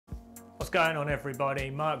going on, everybody?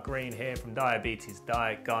 Mark Green here from Diabetes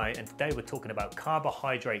Diet Guy, and today we're talking about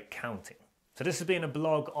carbohydrate counting. So this has been a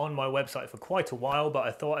blog on my website for quite a while, but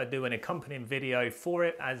I thought I'd do an accompanying video for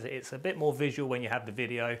it as it's a bit more visual when you have the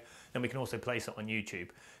video, and we can also place it on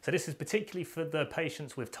YouTube. So this is particularly for the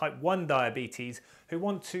patients with type 1 diabetes who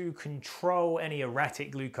want to control any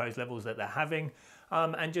erratic glucose levels that they're having,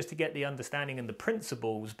 and just to get the understanding and the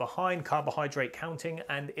principles behind carbohydrate counting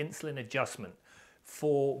and insulin adjustment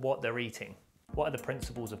for what they're eating. What are the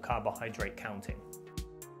principles of carbohydrate counting?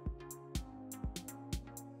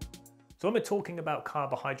 So when we're talking about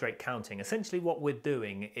carbohydrate counting, essentially what we're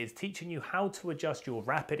doing is teaching you how to adjust your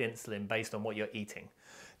rapid insulin based on what you're eating.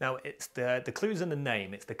 Now, it's the clue's in the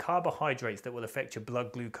name. It's the carbohydrates that will affect your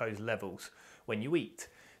blood glucose levels when you eat.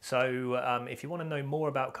 So if you want to know more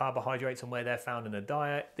about carbohydrates and where they're found in a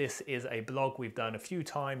diet, this is a blog we've done a few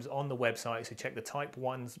times on the website. So check the type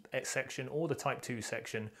 1 section or the type 2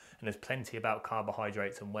 section, and there's plenty about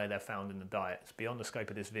carbohydrates and where they're found in the diet. It's beyond the scope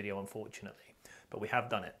of this video, unfortunately, but we have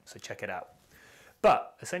done it, so check it out.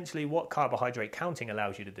 But essentially what carbohydrate counting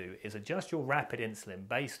allows you to do is adjust your rapid insulin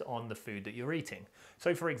based on the food that you're eating.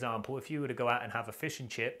 So for example, if you were to go out and have a fish and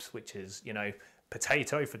chips, which is,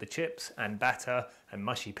 potato for the chips and batter and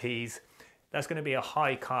mushy peas, that's going to be a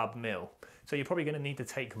high carb meal. So you're probably going to need to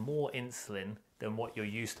take more insulin than what you're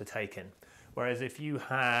used to taking. Whereas if you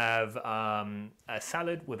have a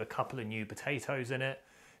salad with a couple of new potatoes in it,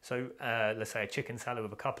 so let's say a chicken salad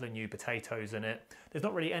with a couple of new potatoes in it, there's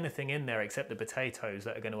not really anything in there except the potatoes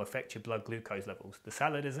that are going to affect your blood glucose levels. The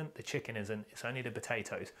salad isn't, the chicken isn't, it's only the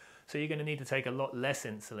potatoes. So you're going to need to take a lot less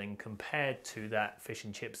insulin compared to that fish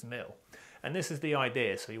and chips meal. And this is the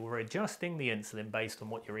idea. So you're adjusting the insulin based on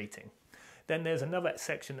what you're eating. Then there's another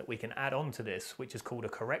section that we can add on to this, which is called a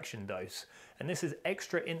correction dose. And this is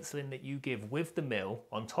extra insulin that you give with the meal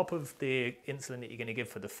on top of the insulin that you're going to give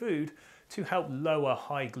for the food to help lower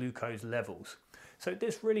high glucose levels. So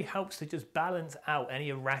this really helps to just balance out any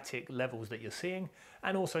erratic levels that you're seeing,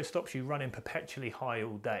 and also stops you running perpetually high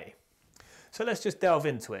all day. So let's just delve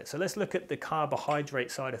into it. So let's look at the carbohydrate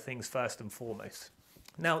side of things first and foremost.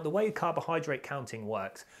 Now, the way carbohydrate counting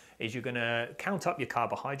works is you're going to count up your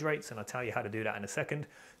carbohydrates, and I'll tell you how to do that in a second.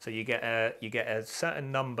 So you get a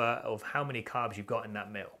certain number of how many carbs you've got in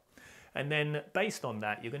that meal. And then based on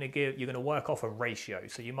that, you're going to work off a ratio.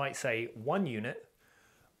 So you might say 1 unit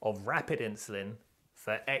of rapid insulin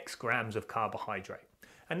for X grams of carbohydrate.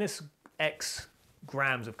 And this X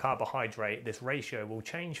grams of carbohydrate, this ratio will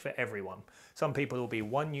change for everyone. Some people will be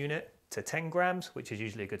 1 unit to 10 grams, which is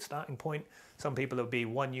usually a good starting point. Some people will be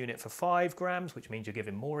 1 unit for 5 grams, which means you're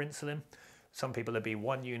giving more insulin. Some people will be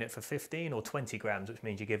 1 unit for 15 or 20 grams, which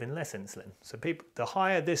means you're giving less insulin. So the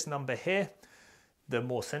higher this number here, the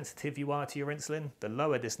more sensitive you are to your insulin. The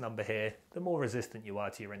lower this number here, the more resistant you are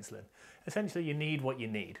to your insulin. Essentially, you need what you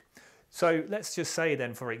need. So let's just say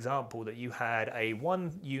then, for example, that you had a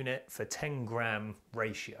 1 unit for 10 gram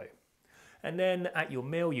ratio. And then at your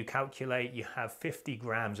meal, you calculate you have 50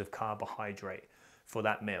 grams of carbohydrate for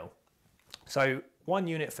that meal. So 1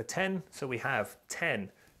 unit for 10, so we have 10,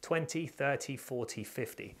 20, 30, 40,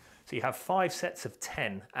 50. So you have 5 sets of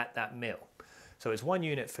 10 at that meal. So it's 1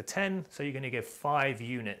 unit for 10, so you're going to give 5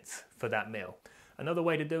 units for that meal. Another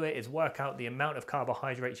way to do it is work out the amount of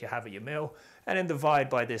carbohydrates you have at your meal and then divide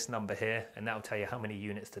by this number here, and that'll tell you how many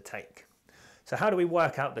units to take. So how do we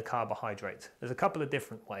work out the carbohydrates? There's a couple of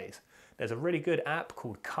different ways. There's a really good app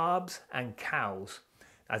called Carbs and Cows,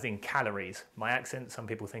 as in calories. My accent, some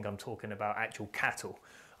people think I'm talking about actual cattle.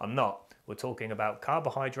 I'm not. We're talking about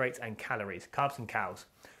carbohydrates and calories, Carbs and Cows.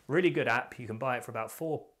 Really good app. You can buy it for about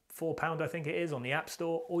 £4, I think it is, on the App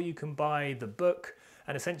Store, or you can buy the book.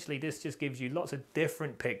 And essentially this just gives you lots of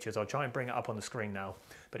different pictures. I'll try and bring it up on the screen now,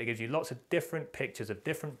 but it gives you lots of different pictures of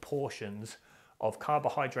different portions of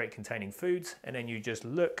carbohydrate containing foods, and then you just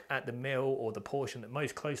look at the meal or the portion that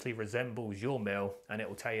most closely resembles your meal, and it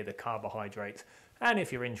will tell you the carbohydrates, and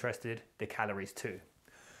if you're interested, the calories too.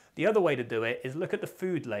 The other way to do it is look at the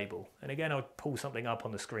food label, and again I'll pull something up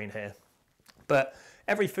on the screen here, but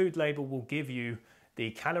every food label will give you the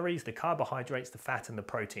calories, the carbohydrates, the fat and the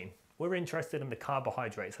protein. We're interested in the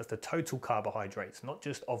carbohydrates. That's the total carbohydrates, not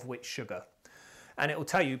just of which sugar. And it will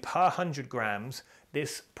tell you per 100 grams,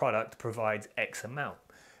 this product provides X amount.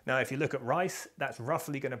 Now, if you look at rice, that's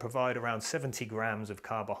roughly going to provide around 70 grams of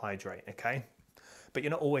carbohydrate, okay? But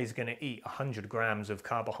you're not always going to eat 100 grams of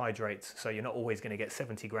carbohydrates, so you're not always going to get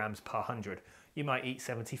 70 grams per 100. You might eat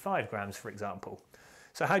 75 grams, for example.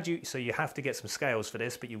 So you have to get some scales for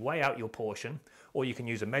this, but you weigh out your portion, or you can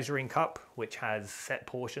use a measuring cup, which has set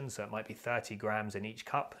portions. So it might be 30 grams in each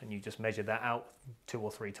cup, and you just measure that out 2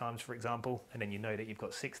 or 3 times, for example. And then you know that you've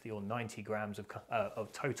got 60 or 90 grams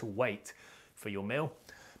of total weight for your meal.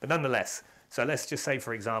 But nonetheless, so let's just say,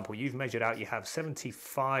 for example, you've measured out, you have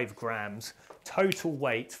 75 grams total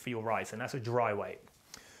weight for your rice, and that's a dry weight.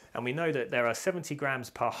 And we know that there are 70 grams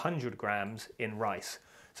per 100 grams in rice.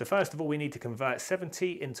 So first of all, we need to convert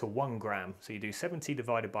 70 into 1 gram. So you do 70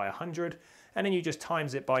 divided by 100, and then you just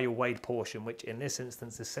times it by your weighed portion, which in this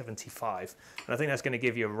instance is 75. And I think that's going to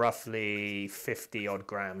give you roughly 50 odd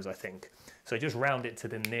grams, I think. So just round it to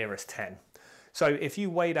the nearest 10. So if you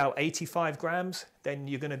weighed out 85 grams, then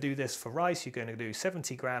you're going to do this for rice. You're going to do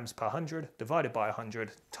 70 grams per 100 divided by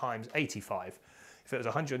 100 times 85. If it was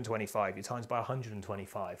 125, you times by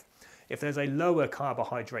 125. If there's a lower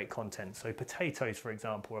carbohydrate content, so potatoes, for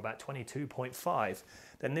example, are about 22.5,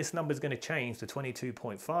 then this number is going to change to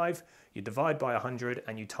 22.5. You divide by 100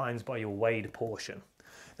 and you times by your weighed portion.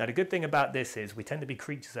 Now, the good thing about this is we tend to be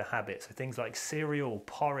creatures of habit. So things like cereal,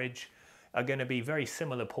 porridge are going to be very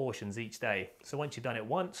similar portions each day. So once you've done it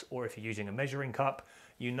once, or if you're using a measuring cup,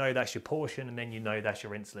 you know that's your portion, and then you know that's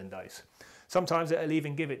your insulin dose. Sometimes it'll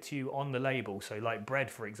even give it to you on the label. So like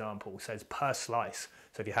bread, for example, says per slice.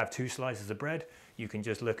 So if you have 2 slices of bread, you can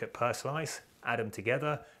just look at per slice, add them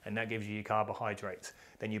together, and that gives you your carbohydrates.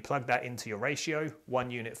 Then you plug that into your ratio,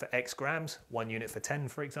 1 unit for X grams, 1 unit for 10,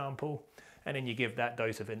 for example, and then you give that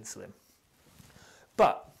dose of insulin.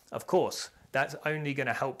 But of course, that's only going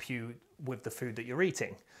to help you with the food that you're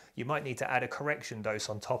eating. You might need to add a correction dose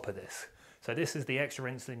on top of this. So this is the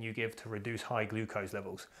extra insulin you give to reduce high glucose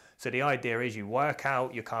levels. So the idea is you work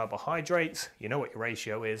out your carbohydrates, you know what your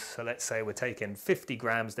ratio is. So let's say we're taking 50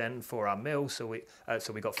 grams then for our meal. So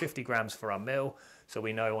we got 50 grams for our meal. So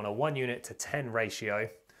we know on a 1 unit to 10 ratio,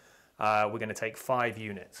 we're going to take 5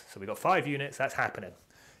 units. So we got 5 units, that's happening.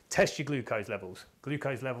 Test your glucose levels.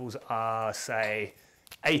 Glucose levels are, say,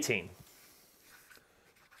 18.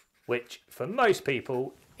 Which for most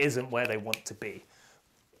people isn't where they want to be.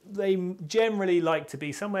 They generally like to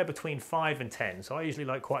be somewhere between 5 and 10. So I usually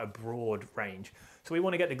like quite a broad range. So we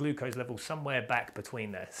want to get the glucose level somewhere back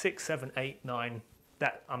between there. 6, 7, 8, 9,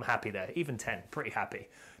 that I'm happy there. Even 10, pretty happy.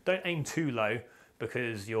 Don't aim too low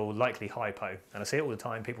because you'll likely hypo. And I see it all the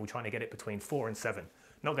time, people trying to get it between 4 and 7.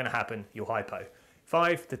 Not going to happen, you'll hypo.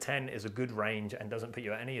 5 to 10 is a good range and doesn't put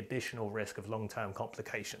you at any additional risk of long-term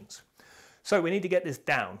complications. So we need to get this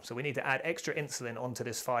down. So we need to add extra insulin onto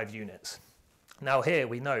this 5 units. Now here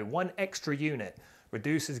we know 1 extra unit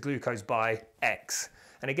reduces glucose by X.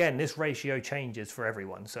 And again, this ratio changes for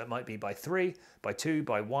everyone. So it might be by 3, by 2,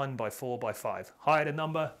 by 1, by 4, by 5. Higher the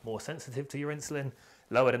number, more sensitive to your insulin.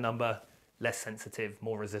 Lower the number, less sensitive,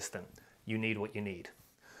 more resistant. You need what you need.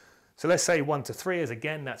 So let's say 1 to 3 is,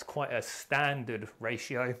 again, that's quite a standard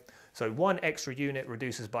ratio. So 1 extra unit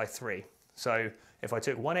reduces by 3. So if I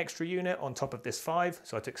took 1 extra unit on top of this 5,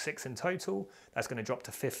 so I took 6 in total, that's going to drop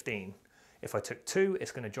to 15. If I took 2,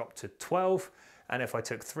 it's going to drop to 12. And if I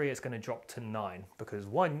took 3, it's going to drop to 9, because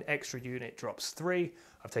 1 extra unit drops 3.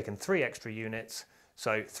 I've taken 3 extra units.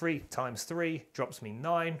 So 3 times 3 drops me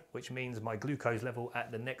 9, which means my glucose level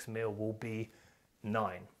at the next meal will be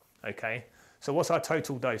 9. Okay, so what's our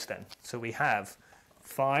total dose then? So we have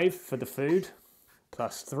 5 for the food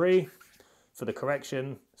plus 3 for the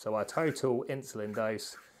correction. So our total insulin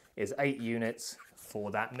dose is 8 units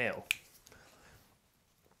for that meal.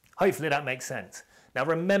 Hopefully that makes sense. Now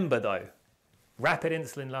remember though, rapid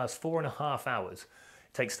insulin lasts 4.5 hours.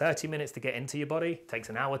 It takes 30 minutes to get into your body, it takes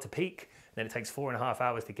an hour to peak, and then it takes 4.5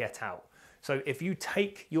 hours to get out. So if you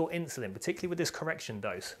take your insulin, particularly with this correction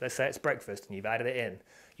dose, let's say it's breakfast and you've added it in,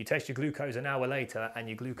 you test your glucose an hour later and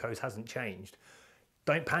your glucose hasn't changed,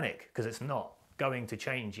 don't panic, because it's not going to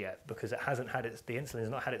change yet, because it hasn't had the insulin has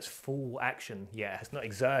not had its full action yet. It's not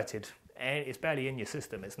exerted, and it's barely in your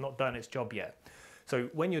system. It's not done its job yet. So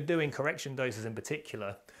when you're doing correction doses in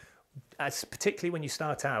particular, particularly when you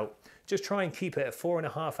start out, just try and keep it at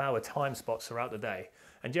 4.5 hour time spots throughout the day.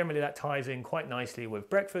 And generally that ties in quite nicely with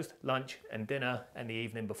breakfast, lunch and dinner and the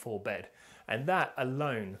evening before bed. And that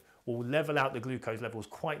alone will level out the glucose levels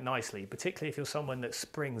quite nicely, particularly if you're someone that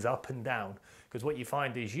springs up and down. Because what you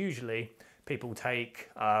find is usually people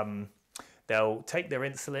they'll take their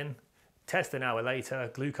insulin, test an hour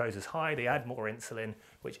later, glucose is high, they add more insulin,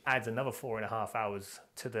 which adds another 4.5 hours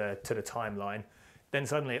to the timeline. Then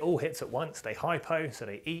suddenly it all hits at once, they hypo, so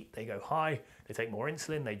they eat, they go high, they take more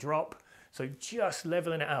insulin, they drop. So just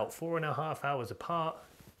leveling it out 4.5 hours apart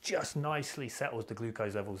just nicely settles the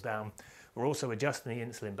glucose levels down, We're also adjusting the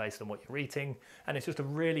insulin based on what you're eating, and it's just a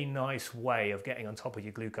really nice way of getting on top of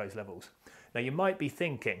your glucose levels. Now you might be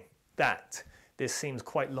thinking that this seems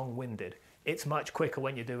quite long-winded. It's much quicker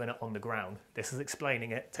when you're doing it on the ground. This is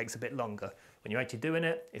explaining it, takes a bit longer. When you're actually doing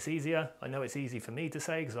it, it's easier. I know it's easy for me to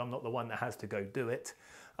say because I'm not the one that has to go do it.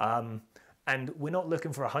 And we're not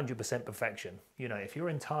looking for 100% perfection. You know, if you're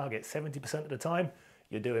in target 70% of the time,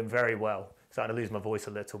 you're doing very well. Starting to lose my voice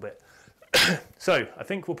a little bit. So I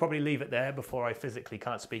think we'll probably leave it there before I physically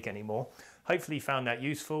can't speak anymore. Hopefully you found that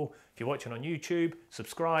useful. If you're watching on YouTube,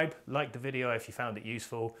 subscribe, like the video if you found it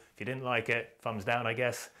useful. If you didn't like it, thumbs down, I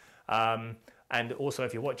guess. And also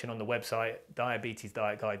if you're watching on the website,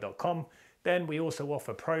 diabetesdietguide.com, then we also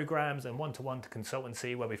offer programs and one-to-one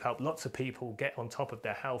consultancy where we've helped lots of people get on top of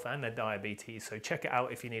their health and their diabetes. So check it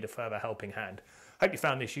out if you need a further helping hand. Hope you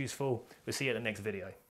found this useful. We'll see you at the next video.